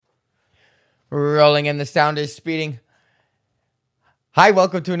Rolling and the sound is speeding. Hi,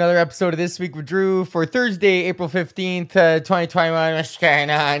 welcome to another episode of This Week with Drew for Thursday, April 15th, 2021. What's going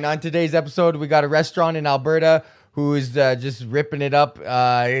on? On today's episode, we got a restaurant in Alberta who's just ripping it up.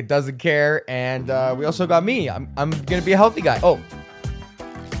 It doesn't care. And we also got me. I'm going to be a healthy guy. Oh,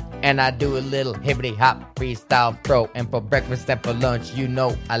 and I do a little hippity hop freestyle throw. And for breakfast and for lunch, you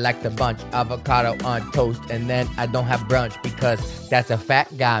know I like the bunch. Avocado on toast. And then I don't have brunch because that's a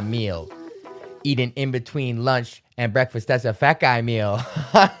fat guy meal. Eating in between lunch and breakfast, that's a fat guy meal.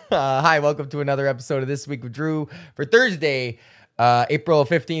 Hi, welcome to another episode of This Week with Drew for Thursday, April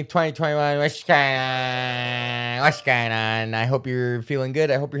 15th, 2021. What's going on? I hope you're feeling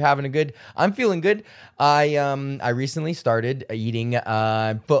good. I hope you're having a good. I'm feeling good. I recently started eating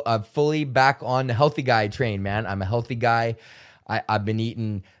fully back on the healthy guy train, man. I'm a healthy guy. I've been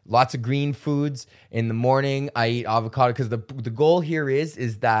eating lots of green foods in the morning. I eat avocado because the goal here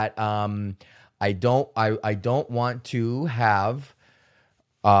is that I don't want to have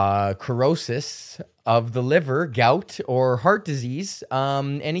cirrhosis of the liver, gout, or heart disease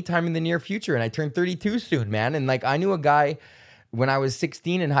anytime in the near future. And I turned 32 soon, man. And like I knew a guy when I was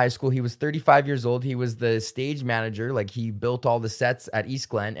 16 in high school. He was 35 years old. He was the stage manager. Like he built all the sets at East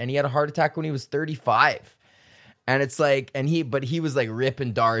Glen, and he had a heart attack when he was 35. And it's like, but he was like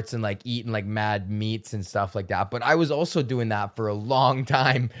ripping darts and like eating like mad meats and stuff like that. But I was also doing that for a long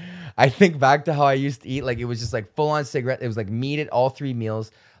time. I think back to how I used to eat. Like it was just like full on cigarette. It was like meat at all three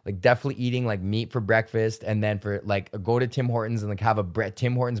meals. Like definitely eating like meat for breakfast. And then for like go to Tim Hortons and like have a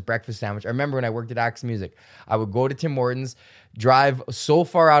Tim Hortons breakfast sandwich. I remember when I worked at Axe Music, I would go to Tim Hortons, drive so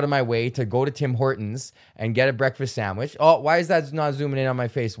far out of my way to go to Tim Hortons and get a breakfast sandwich. Oh, why is that not zooming in on my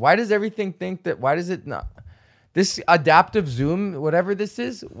face? Why does everything think that, why does it not? This adaptive zoom, whatever this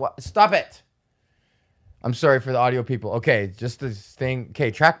is, stop it. I'm sorry for the audio people. Okay, just this thing.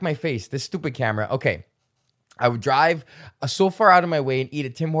 Okay, track my face. This stupid camera. Okay. I would drive so far out of my way and eat a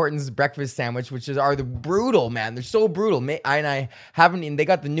Tim Hortons breakfast sandwich, which are the brutal, man. They're so brutal. I haven't eaten. They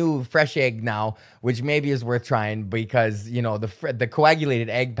got the new fresh egg now, which maybe is worth trying because, you know, the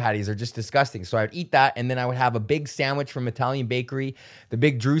coagulated egg patties are just disgusting. So I would eat that, and then I would have a big sandwich from Italian Bakery. The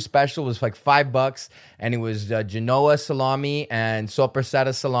Big Drew special was like $5, and it was Genoa salami and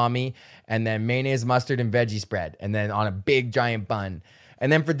sopressata salami, and then mayonnaise, mustard, and veggie spread, and then on a big giant bun.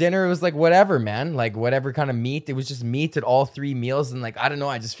 And then for dinner, it was like whatever, man. Like whatever kind of meat. It was just meat at all three meals. And like, I don't know.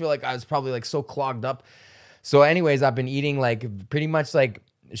 I just feel like I was probably like so clogged up. So anyways, I've been eating like pretty much like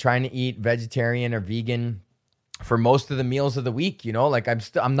trying to eat vegetarian or vegan for most of the meals of the week, you know? Like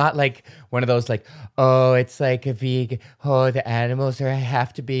I'm not like one of those like, oh, it's like a vegan. Oh, the animals, or I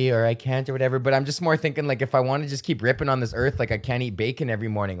have to be, or I can't, or whatever. But I'm just more thinking like if I want to just keep ripping on this earth, like I can't eat bacon every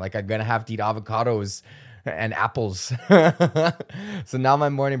morning. Like I'm going to have to eat avocados and apples. So now my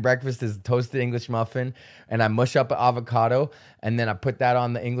morning breakfast is toasted English muffin, and I mush up an avocado, and then I put that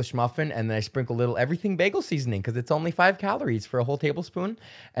on the English muffin, and then I sprinkle a little everything bagel seasoning because it's only 5 calories for a whole tablespoon.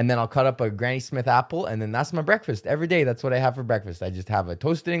 And then I'll cut up a Granny Smith apple, and then that's my breakfast every day. That's what I have for breakfast. I just have a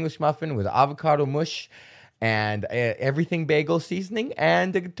toasted English muffin with avocado mush and everything bagel seasoning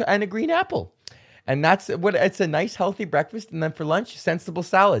and a green apple. And that's what it's a nice healthy breakfast. And then for lunch, sensible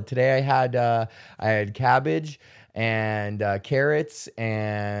salad. Today I had cabbage and carrots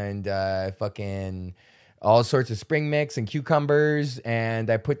and fucking all sorts of spring mix and cucumbers, and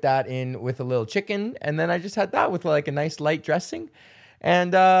I put that in with a little chicken, and then I just had that with like a nice light dressing.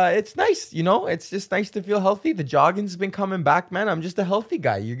 And it's nice, you know, it's just nice to feel healthy. The jogging's been coming back, man. I'm just a healthy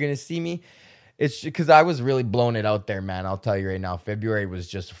guy. You're gonna see me. It's because I was really blowing it out there, man. I'll tell you right now, February was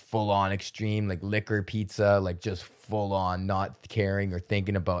just full on extreme, like liquor, pizza, like just full on not caring or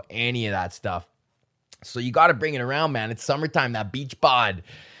thinking about any of that stuff. So you got to bring it around, man. It's summertime, that beach bod.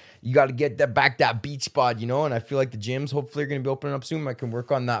 You got to get that beach bod, you know? And I feel like the gyms hopefully are going to be opening up soon. I can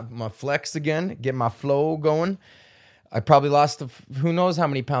work on my flex again, get my flow going. I probably lost who knows how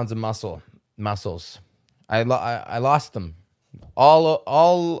many pounds of muscles. I lost them.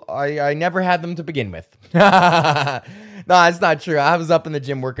 I never had them to begin with. No, it's not true. I was up in the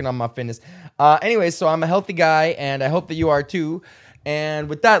gym working on my fitness. Anyway, so I'm a healthy guy, and I hope that you are too. And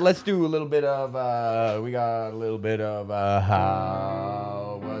with that, let's do a little bit of, how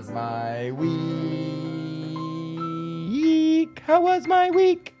was my week? How was my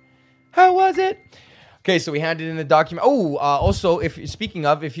week? How was it? Okay, so we handed in the document. Oh, also,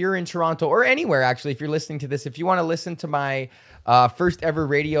 if you're in Toronto or anywhere, actually, if you're listening to this, if you want to listen to my first ever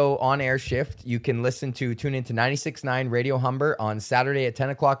radio on-air shift, you can tune into 96.9 Radio Humber on Saturday at 10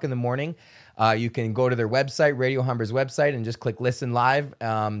 o'clock in the morning. You can go to their website, Radio Humber's website, and just click listen live,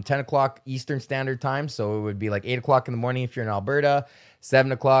 10 o'clock Eastern Standard Time. So it would be like 8 o'clock in the morning if you're in Alberta,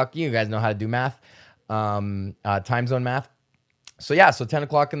 7 o'clock. You guys know how to do math, time zone math. So 10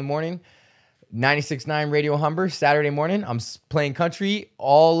 o'clock in the morning. 96.9 Radio Humber, Saturday morning. I'm playing country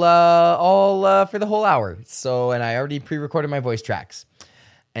all for the whole hour. So, and I already pre-recorded my voice tracks.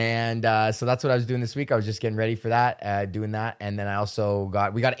 And so that's what I was doing this week. I was just getting ready for that, doing that. And then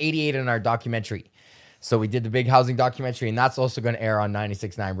we got 88 in our documentary. So we did the big housing documentary, and that's also going to air on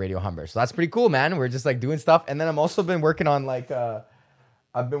 96.9 Radio Humber. So that's pretty cool, man. We're just like doing stuff. And then I'm also been working on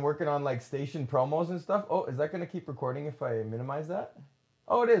station promos and stuff. Oh, is that going to keep recording if I minimize that?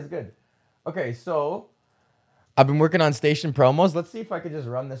 Oh, it is. Good. Okay, so I've been working on station promos. Let's see if I could just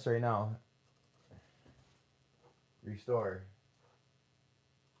run this right now. Restore.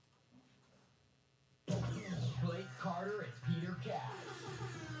 Blake Carter and Peter Cass.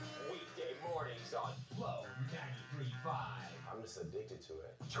 Weekday mornings on Flow 93.5. I'm just addicted to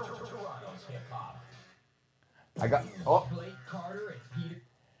it. Toronto's hip hop. Blake Carter and Peter.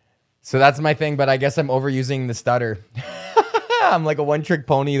 So that's my thing, but I guess I'm overusing the stutter. I'm like a one-trick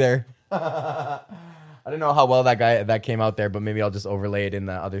pony there. I don't know how well that came out there, but maybe I'll just overlay it in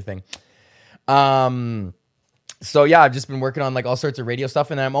the other thing. So yeah, I've just been working on like all sorts of radio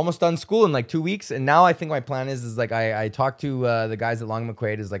stuff, and then I'm almost done school in like 2 weeks. And now I think my plan is like I talked to the guys at Long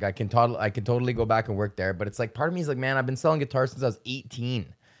McQuaid, is like I can totally go back and work there. But it's like part of me is like, man, I've been selling guitars since I was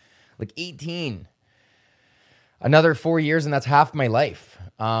 18, like 18. Another 4 years, and that's half my life.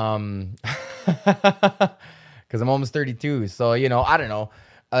 Because I'm almost 32. So I don't know.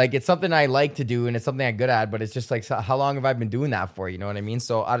 Like, it's something I like to do, and it's something I'm good at, but it's just like, how long have I been doing that for? You know what I mean?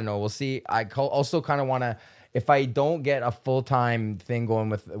 So I don't know. We'll see. I also kind of want to, if I don't get a full-time thing going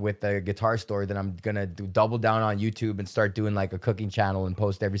with the guitar store, then I'm going to double down on YouTube and start doing like a cooking channel and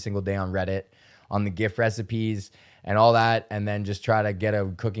post every single day on Reddit on the gift recipes and all that. And then just try to get a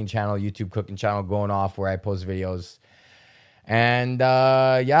YouTube cooking channel going off where I post videos. And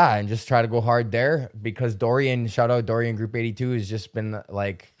and just try to go hard there, because Dorian, shout out Dorian Group 82, has just been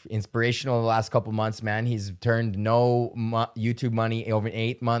like inspirational the last couple months, man. He's turned no YouTube money over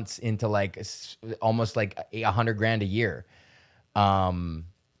 8 months into like almost like $100,000 a year,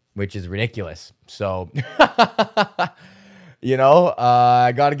 which is ridiculous. So, I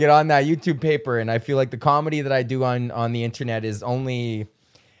got to get on that YouTube paper, and I feel like the comedy that I do on the internet is only...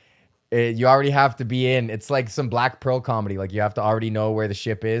 you already have to be in. It's like some Black Pearl comedy. Like, you have to already know where the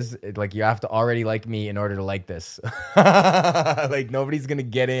ship is. Like, you have to already like me in order to like this. Like, nobody's going to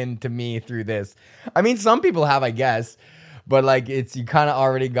get into me through this. I mean, some people have, I guess. But, like, you kind of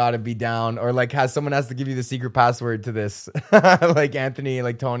already got to be down. Or, like, someone has to give you the secret password to this. Like, Anthony,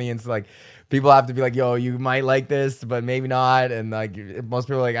 like, Tony. And it's like, people have to be like, yo, you might like this, but maybe not. And, like, most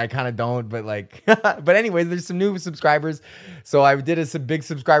people are like, I kind of don't. But, like, but anyways, there's some new subscribers. So I did a big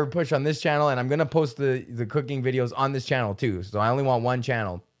subscriber push on this channel. And I'm going to post the cooking videos on this channel, too. So I only want one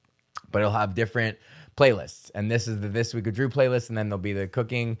channel. But it'll have different playlists. And this is the This Week with Drew playlist. And then there'll be the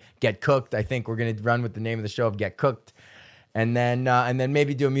cooking, Get Cooked. I think we're going to run with the name of the show of Get Cooked. And then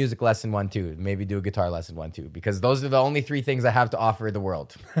maybe do a music lesson one too. Maybe do a guitar lesson one too. Because those are the only three things I have to offer the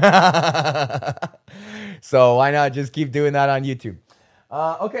world. So why not just keep doing that on YouTube?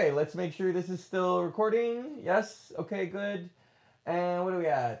 Okay, let's make sure this is still recording. Yes. Okay, good. And what are we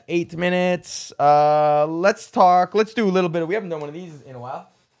at? 8 minutes. Let's talk. Let's do a little bit. We haven't done one of these in a while.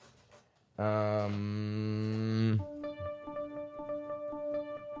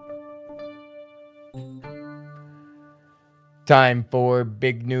 Time for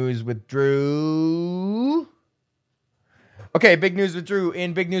Big News with Drew. Okay, Big News with Drew.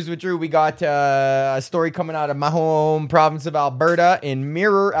 In Big News with Drew, we got a story coming out of my home province of Alberta, in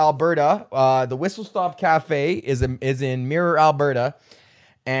Mirror, Alberta. The Whistle Stop Cafe is in Mirror, Alberta,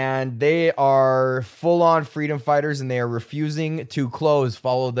 and they are full-on freedom fighters, and they are refusing to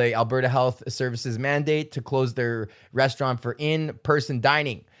follow the Alberta Health Services mandate to close their restaurant for in-person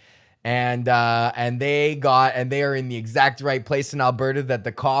dining. And they are in the exact right place in Alberta that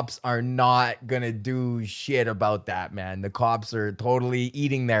the cops are not gonna do shit about that, man. The cops are totally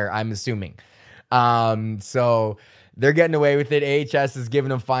eating there, I'm assuming. So they're getting away with it. AHS is giving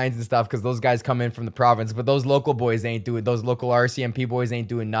them fines and stuff because those guys come in from the province, but those local boys ain't doing. Those local RCMP boys ain't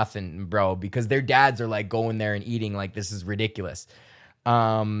doing nothing, bro. Because their dads are like going there and eating like this is ridiculous.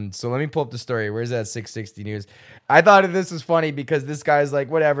 So let me pull up the story. Where's that 660 News? I thought this was funny because this guy's like,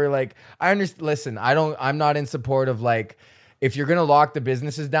 whatever. Like, I understand. Listen, I'm not in support of like, if you're gonna lock the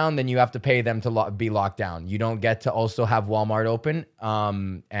businesses down, then you have to pay them to be locked down. You don't get to also have Walmart open,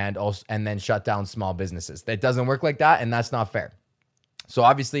 and then shut down small businesses. That doesn't work like that, and that's not fair. So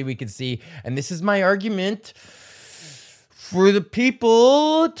obviously we could see, and this is my argument, for the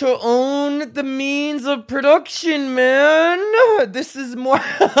people to own the means of production, man. This is more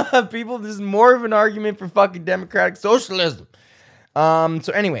people. This is more of an argument for fucking democratic socialism.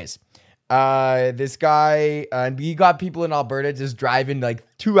 So, anyways, this guy, you got people in Alberta just driving like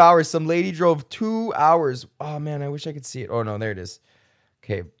 2 hours. Some lady drove 2 hours. Oh man, I wish I could see it. Oh no, there it is.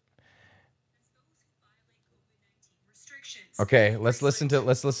 Okay. Okay, let's listen to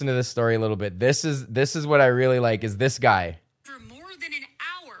this story a little bit. This is what I really like is this guy. For more than an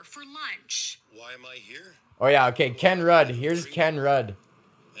hour for lunch. Why am I here? Oh yeah, okay, Ken Rudd. Here's Ken Rudd.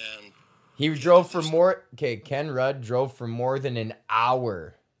 And He drove for more. Okay, Ken Rudd drove for more than an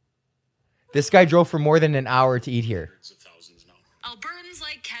hour. This guy drove for more than an hour to eat here. hundreds of thousands now. Albertans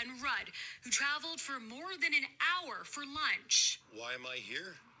like Ken Rudd, who traveled for more than an hour for lunch. Why am I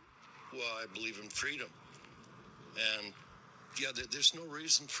here? Well, I believe in freedom. And yeah, there's no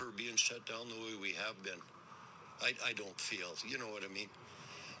reason for being shut down the way we have been. I don't feel, you know what I mean?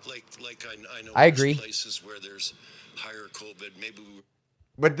 Like I know I there's agree. places where there's higher COVID. Maybe we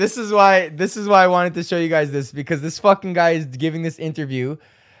But this is why I wanted to show you guys this, because this fucking guy is giving this interview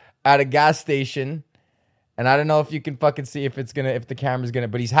at a gas station, and I don't know if you can fucking see if the camera's gonna,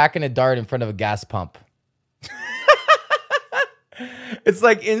 but he's hacking a dart in front of a gas pump. It's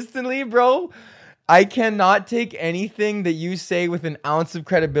like instantly, bro. I cannot take anything that you say with an ounce of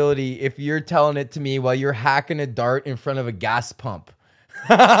credibility if you're telling it to me while you're hacking a dart in front of a gas pump.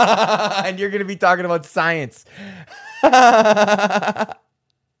 And you're going to be talking about science.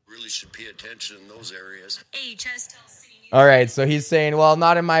 really should pay attention in those areas. AHS tells City News. All right, so he's saying, well,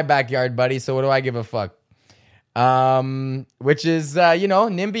 not in my backyard, buddy, so what do I give a fuck? Which is,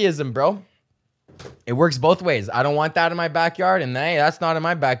 NIMBYism, bro. It works both ways. I don't want that in my backyard, and hey, that's not in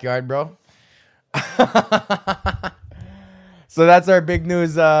my backyard, bro. So that's our big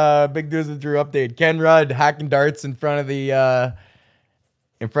news with Drew update. Ken Rudd hacking darts in front of the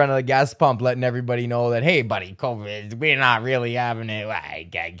gas pump, letting everybody know that, hey, buddy, COVID, we're not really having it. I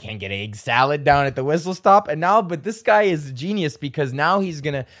can't get egg salad down at the Whistle Stop. And now, but this guy is a genius, because now he's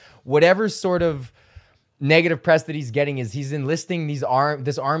gonna, whatever sort of negative press that he's getting is he's enlisting this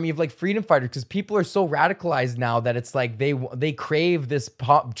army of like freedom fighters, because people are so radicalized now that it's like they crave this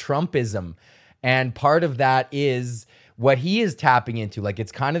Trumpism. And part of that is what he is tapping into. Like,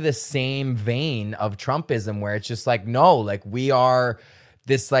 it's kind of the same vein of Trumpism, where it's just like, no, like, we are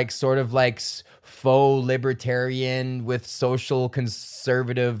this like sort of like faux libertarian with social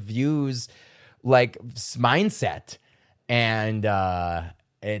conservative views, like mindset. And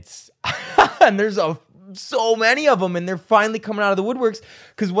it's and there's so many of them, and they're finally coming out of the woodworks,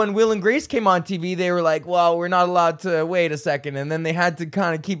 because when Will and Grace came on TV, they were like, well, we're not allowed to wait a second, and then they had to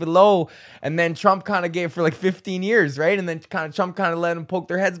kind of keep it low, and then Trump kind of gave for like 15 years, right? And then Trump kind of let them poke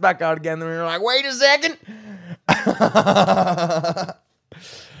their heads back out again, and they're like, wait a second.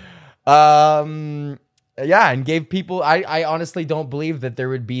 Yeah, and gave people, I honestly don't believe that there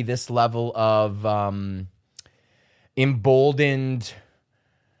would be this level of emboldened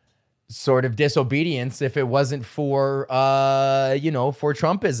sort of disobedience if it wasn't for for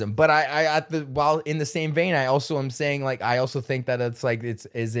Trumpism. But while in the same vein, I also am saying, like, I also think that it's like,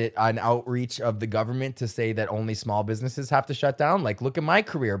 is it an outreach of the government to say that only small businesses have to shut down? Like, look at my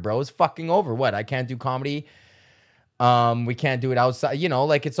career, bro. It's fucking over. What? I can't do comedy. We can't do it outside.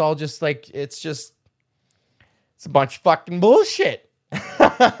 Like, it's all just like, it's a bunch of fucking bullshit.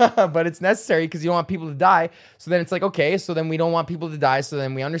 But it's necessary because you don't want people to die. So then it's like, okay, so then we don't want people to die. So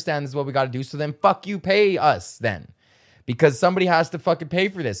then we understand this is what we got to do. So then fuck you, pay us then. Because somebody has to fucking pay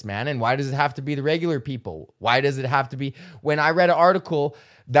for this, man. And why does it have to be the regular people? Why does it have to be... When I read an article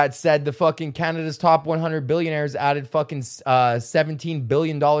that said the fucking Canada's top 100 billionaires added fucking $17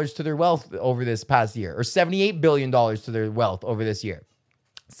 billion to their wealth over this past year. Or $78 billion to their wealth over this year.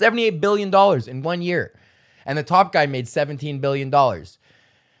 $78 billion in 1 year. And the top guy made $17 billion.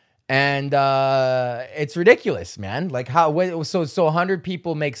 And it's ridiculous, man. Like, so 100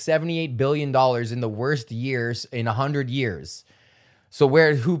 people make $78 billion in the worst years in 100 years. So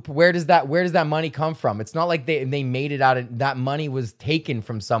where does that money come from? It's not like they made it out of, that money was taken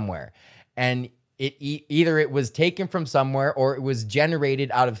from somewhere. And either it was taken from somewhere or it was generated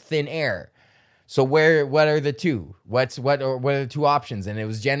out of thin air. So what are the two? What are the two options? And it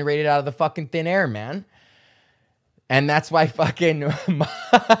was generated out of the fucking thin air, man. And that's why fucking now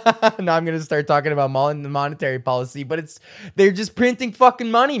I'm going to start talking about the monetary policy, but they're just printing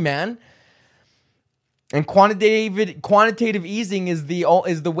fucking money, man. And quantitative easing is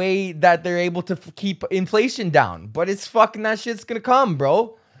the way that they're able to keep inflation down. But it's fucking, that shit's going to come,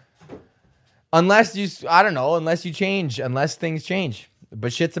 bro. Unless things change.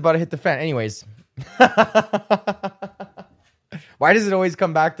 But shit's about to hit the fan. Anyways. Why does it always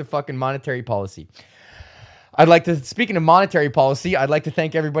come back to fucking monetary policy? Speaking of monetary policy, I'd like to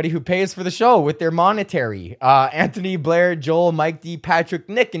thank everybody who pays for the show with their monetary. Anthony, Blair, Joel, Mike D, Patrick,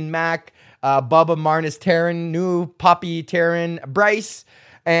 Nick, and Mac, Bubba, Marnus, Taryn, New, Poppy, Taryn, Bryce,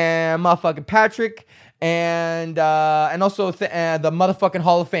 and motherfucking Patrick, and also the motherfucking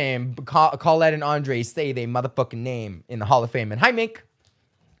Hall of Fame. Colette and Andre say they motherfucking name in the Hall of Fame. And hi, Mink.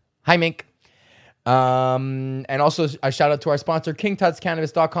 And also a shout out to our sponsor,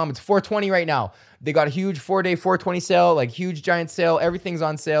 KingTutsCannabis.com. It's 420 right now. They got a huge 4-day 420 sale, like huge giant sale. Everything's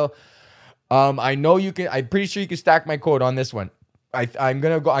on sale. I know you can. I'm pretty sure you can stack my code on this one. I'm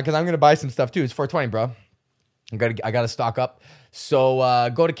gonna go because I'm gonna buy some stuff too. It's 420, bro. I gotta stock up.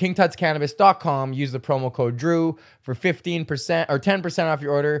 So go to KingTutsCannabis.com. Use the promo code Drew for 15% or 10% off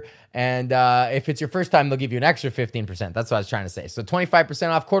your order. And if it's your first time, they'll give you an extra 15%. That's what I was trying to say. So 25%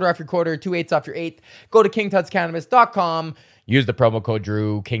 off, quarter off your quarter, 2/8 off your 8th. Go to KingTutsCannabis.com. Use the promo code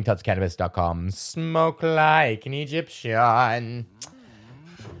Drew. KingTutsCannabis.com. Smoke like an Egyptian.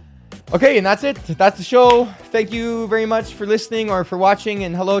 Okay, and that's it. That's the show. Thank you very much for listening or for watching,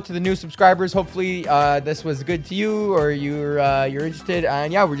 and hello to the new subscribers. Hopefully, this was good to you, or you're interested.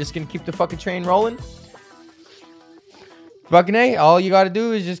 And yeah, we're just gonna keep the fucking train rolling. Fucking A, all you gotta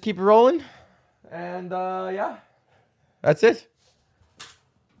do is just keep it rolling, and yeah, that's it.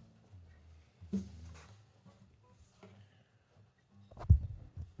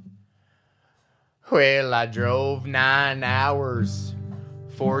 Well, I drove 9 hours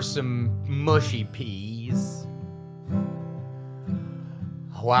for some mushy peas.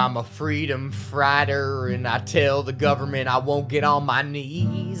 Oh, I'm a freedom fighter, and I tell the government I won't get on my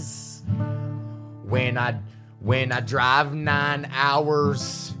knees. When I drive 9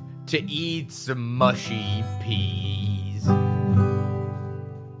 hours to eat some mushy peas.